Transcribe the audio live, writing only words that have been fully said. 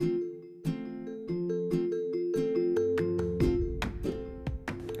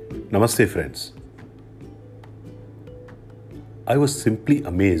Namaste, friends. I was simply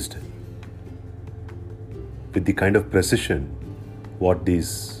amazed with the kind of precision what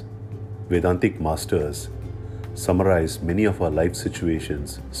these Vedantic masters summarize many of our life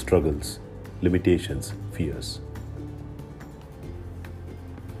situations, struggles, limitations, fears.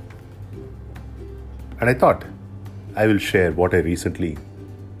 And I thought I will share what I recently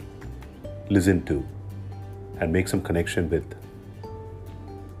listened to and make some connection with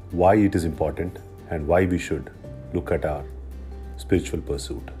why it is important and why we should look at our spiritual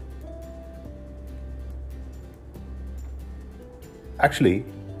pursuit. Actually,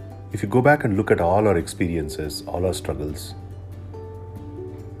 if you go back and look at all our experiences, all our struggles,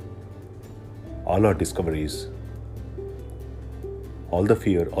 all our discoveries, all the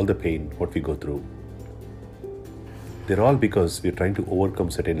fear, all the pain, what we go through, they're all because we're trying to overcome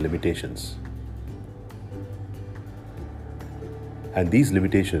certain limitations. And these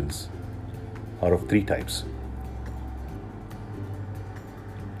limitations are of three types.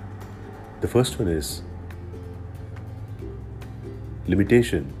 The first one is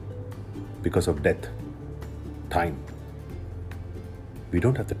limitation because of death, time. We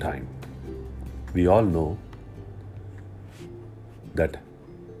don't have the time. We all know that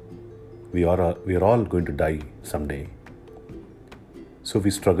we are all going to die someday. So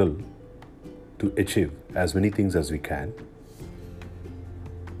we struggle to achieve as many things as we can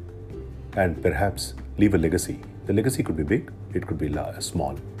and perhaps leave a legacy. The legacy could be big, it could be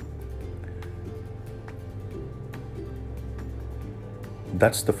small.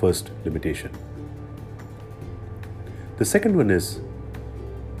 That's the first limitation. The second one is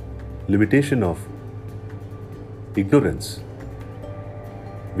limitation of ignorance.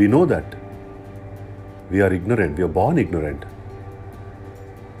 We know that we are ignorant, we are born ignorant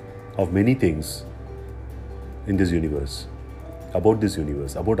of many things in this universe,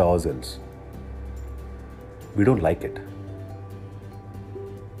 about ourselves. We don't like it.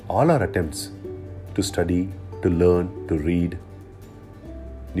 All our attempts to study, to learn, to read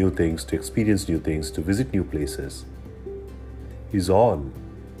new things, to experience new things, to visit new places, is all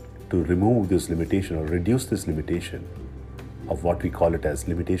to remove this limitation or reduce this limitation of what we call it as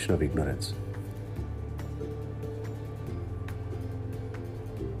limitation of ignorance.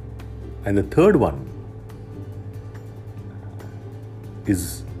 And the third one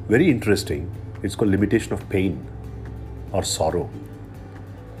is very interesting. It's called limitation of pain or sorrow.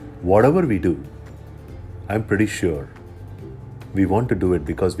 Whatever we do, I'm pretty sure we want to do it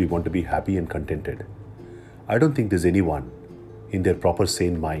because we want to be happy and contented. I don't think there's anyone in their proper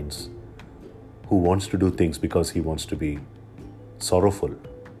sane minds who wants to do things because he wants to be sorrowful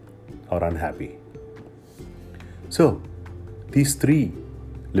or unhappy. So, these three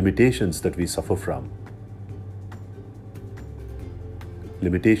limitations that we suffer from: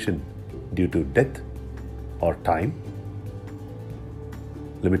 limitation due to death or time,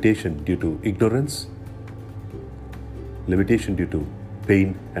 limitation due to ignorance, limitation due to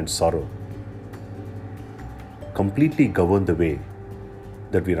pain and sorrow, completely govern the way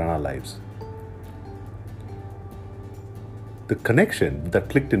that we run our lives. The connection that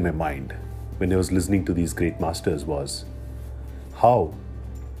clicked in my mind when I was listening to these great masters was how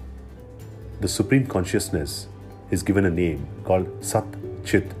the Supreme Consciousness is given a name called Sat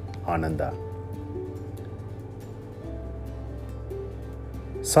Chit Ananda.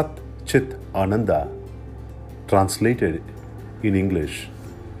 Sat Chit Ananda, translated in English,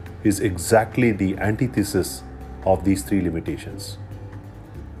 is exactly the antithesis of these three limitations.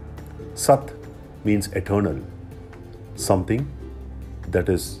 Sat means eternal, something that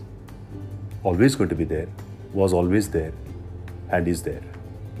is always going to be there, was always there, and is there.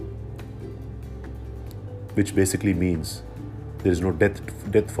 Which basically means there is no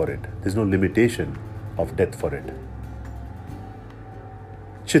death for it. There is no limitation of death for it.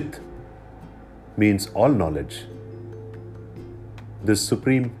 Chit means all knowledge. This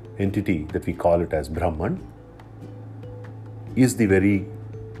supreme entity that we call it as Brahman is the very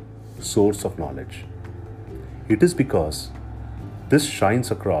source of knowledge. It is because this shines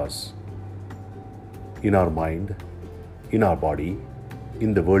across in our mind, in our body,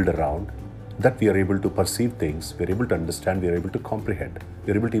 in the world around, that we are able to perceive things, we are able to understand, we are able to comprehend,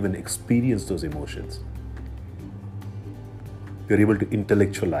 we are able to even experience those emotions. We are able to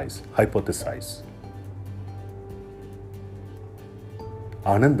intellectualize, hypothesize.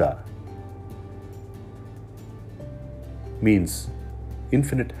 Ananda means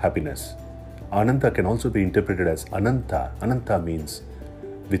infinite happiness. Ananda can also be interpreted as Ananta. Ananta means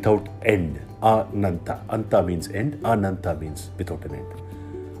without end. Ananta. Anta means end. Ananta means without an end.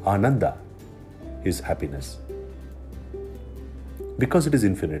 Ananda is happiness. Because it is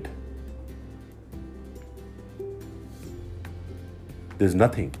infinite, There's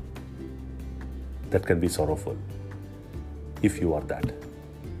nothing that can be sorrowful if you are that.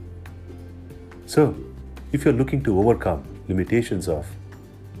 So, if you're looking to overcome limitations of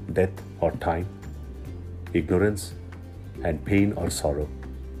death or time, ignorance, and pain or sorrow,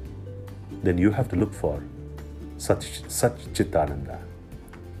 then you have to look for such Chittananda.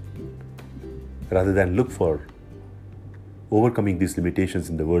 Rather than look for overcoming these limitations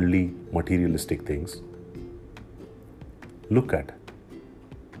in the worldly, materialistic things, look at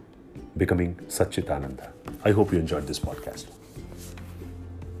becoming Satchitananda. I hope you enjoyed this podcast.